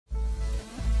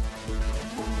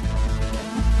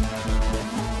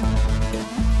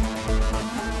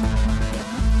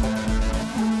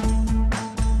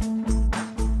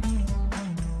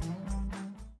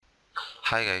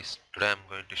Hi guys, today I'm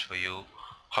going to show you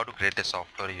how to create a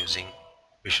software using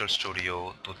Visual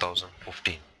Studio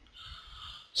 2015.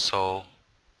 So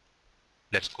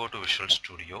let's go to Visual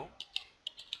Studio.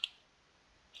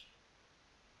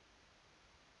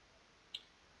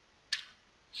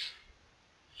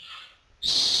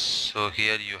 So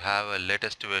here you have a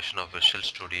latest version of Visual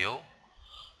Studio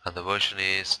and the version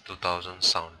is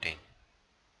 2017.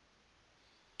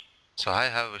 So I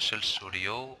have Visual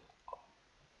Studio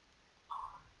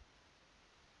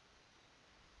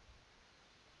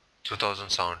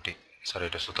 2017. Sorry,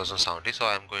 it is 2017. So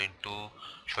I'm going to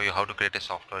show you how to create a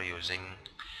software using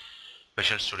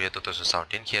Visual Studio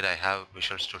 2017. Here I have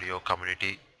Visual Studio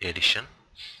Community Edition.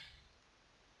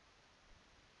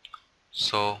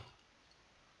 So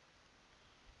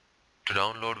to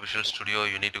download Visual Studio,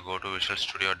 you need to go to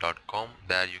visualstudio.com.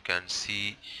 There you can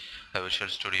see a Visual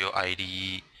Studio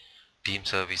IDE, theme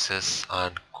services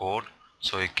and code.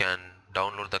 So you can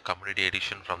download the community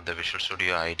edition from the Visual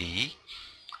Studio IDE.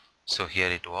 So here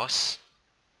it was.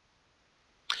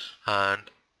 And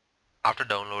after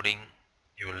downloading,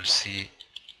 you will see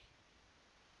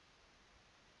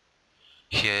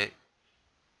here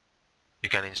you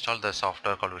can install the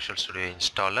software called Visual Studio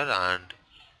Installer, and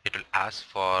it will ask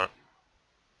for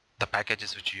the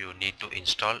packages which you need to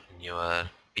install in your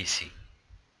PC.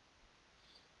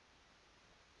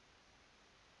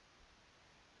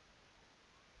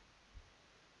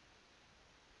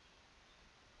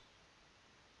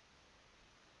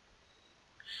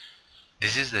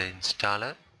 This is the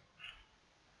installer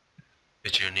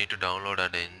which you need to download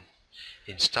and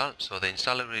install. So the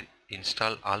installer will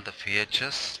install all the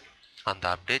features and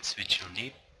the updates which you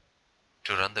need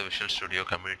to run the Visual Studio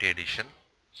Community Edition.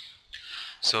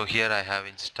 So here I have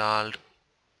installed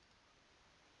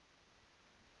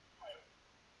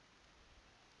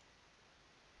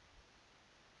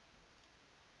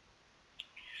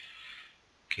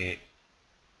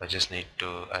I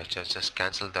just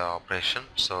cancel the operation.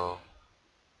 So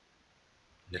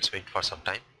let's wait for some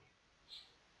time.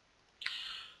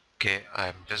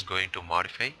 I'm just going to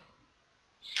modify.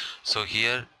 So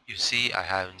here you see I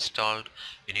have installed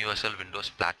Universal Windows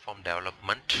Platform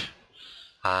Development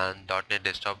and .NET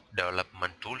Desktop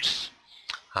Development Tools,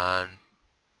 and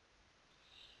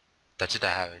that's it,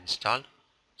 I have installed.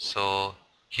 So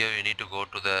here you need to go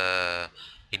to the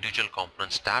individual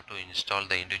components tab to install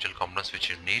the individual components which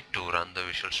you need to run the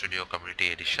Visual Studio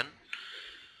Community Edition.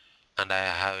 And I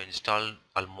have installed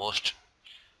almost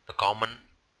the common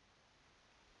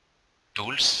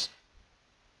tools.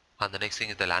 And the next thing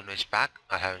is the language pack.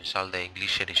 I have installed the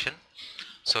English edition.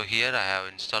 So here I have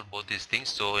installed both these things.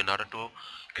 So in order to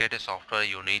create a software,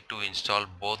 you need to install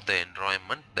both the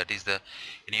environment, that is the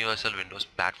Universal Windows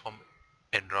Platform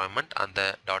environment and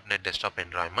the .NET Desktop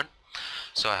environment.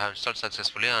 So I have installed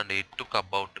successfully, and it took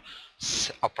about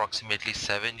approximately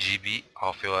 7 GB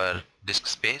of your disk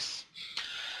space.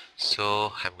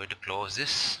 So I'm going to close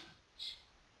this.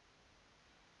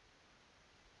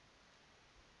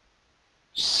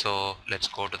 So let's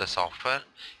go to the software.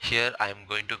 Here I am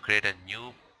going to create a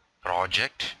new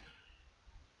project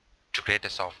to create a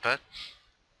software.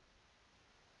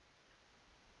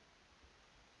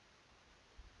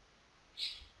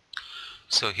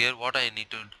 So here what I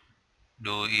need to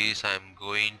do is I'm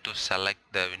going to select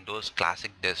the Windows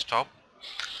Classic Desktop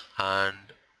and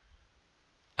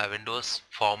a Windows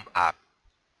Form app,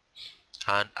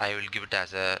 and I will give it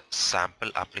as a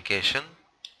sample application.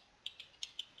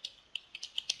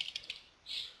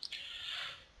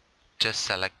 Just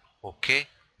select OK.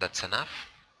 That's enough.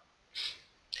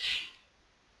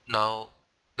 Now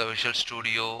the Visual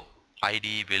Studio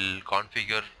IDE will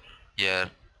configure your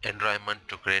environment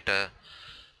to create a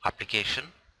application.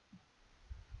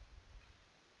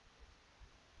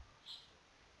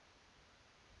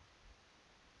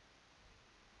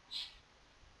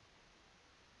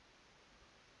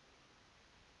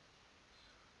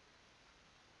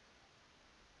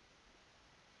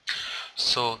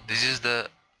 So this is the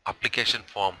application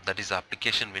form, that is the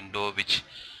application window, which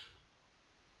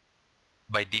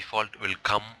by default will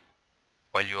come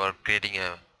while you are creating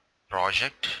a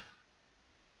project.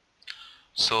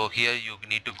 So here you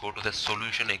need to go to the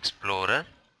Solution Explorer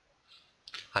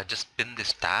and just pin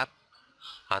this tab,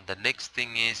 and the next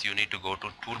thing is you need to go to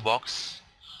Toolbox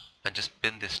and just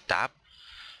pin this tab.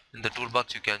 In the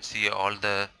toolbox you can see all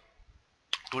the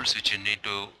tools which you need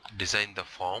to design the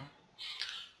form.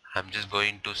 I'm just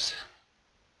going to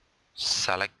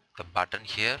select the button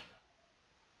here.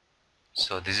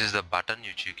 So this is the button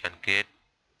which you can create,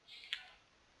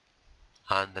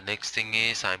 and the next thing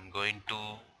is I'm going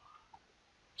to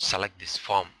select this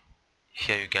form.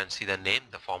 Here you can see the name,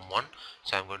 the form 1.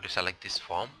 So I'm going to select this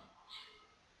form.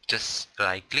 Just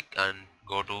right click and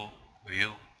go to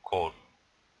view code.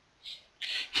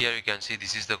 Here you can see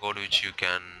this is the code which you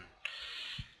can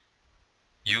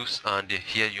use, and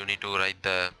here you need to write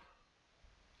the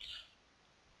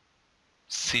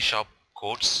C#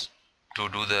 codes to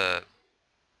do the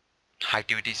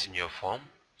activities in your form.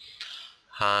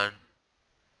 And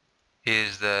here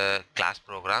is the class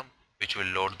program which will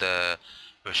load the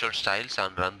visual styles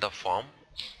and run the form.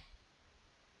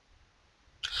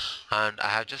 And I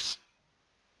have just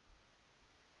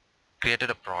created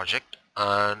a project,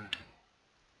 and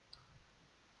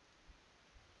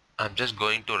I'm just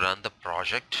going to run the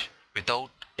project without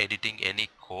editing any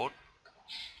code.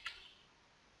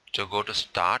 So go to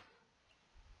start.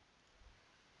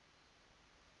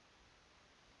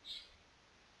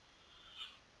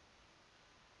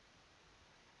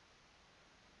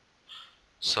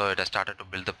 So it has started to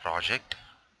build the project,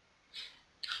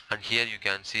 and here you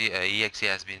can see a exe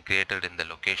has been created in the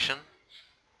location,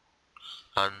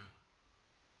 and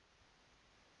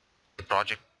the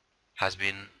project has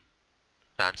been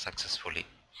ran successfully.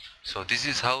 So this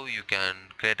is how you can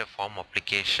create a form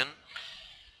application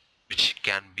which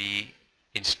can be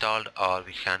installed or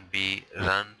which can be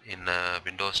run in a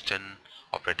Windows 10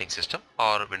 operating system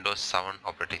or Windows 7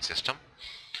 operating system.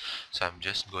 So I'm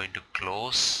just going to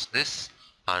close this,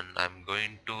 and I'm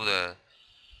going to the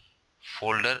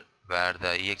folder where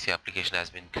the exe application has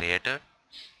been created.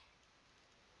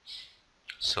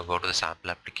 So go to the sample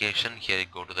application. Here you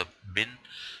go to the bin.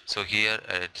 So here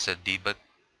it's a debug.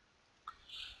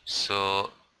 So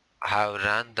I have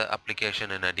ran the application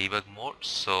in a debug mode.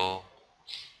 So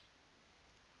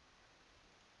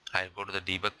I'll go to the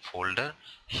debug folder.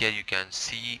 Here you can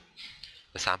see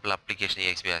the sample application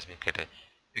exp has been created.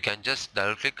 You can just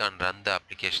double click and run the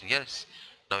application. Yes,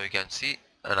 now you can see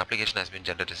an application has been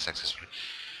generated successfully.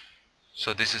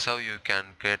 So this is how you can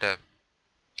create a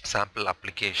sample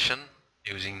application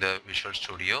using the Visual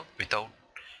Studio without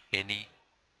any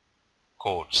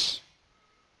codes.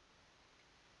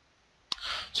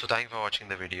 So thank you for watching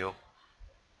the video.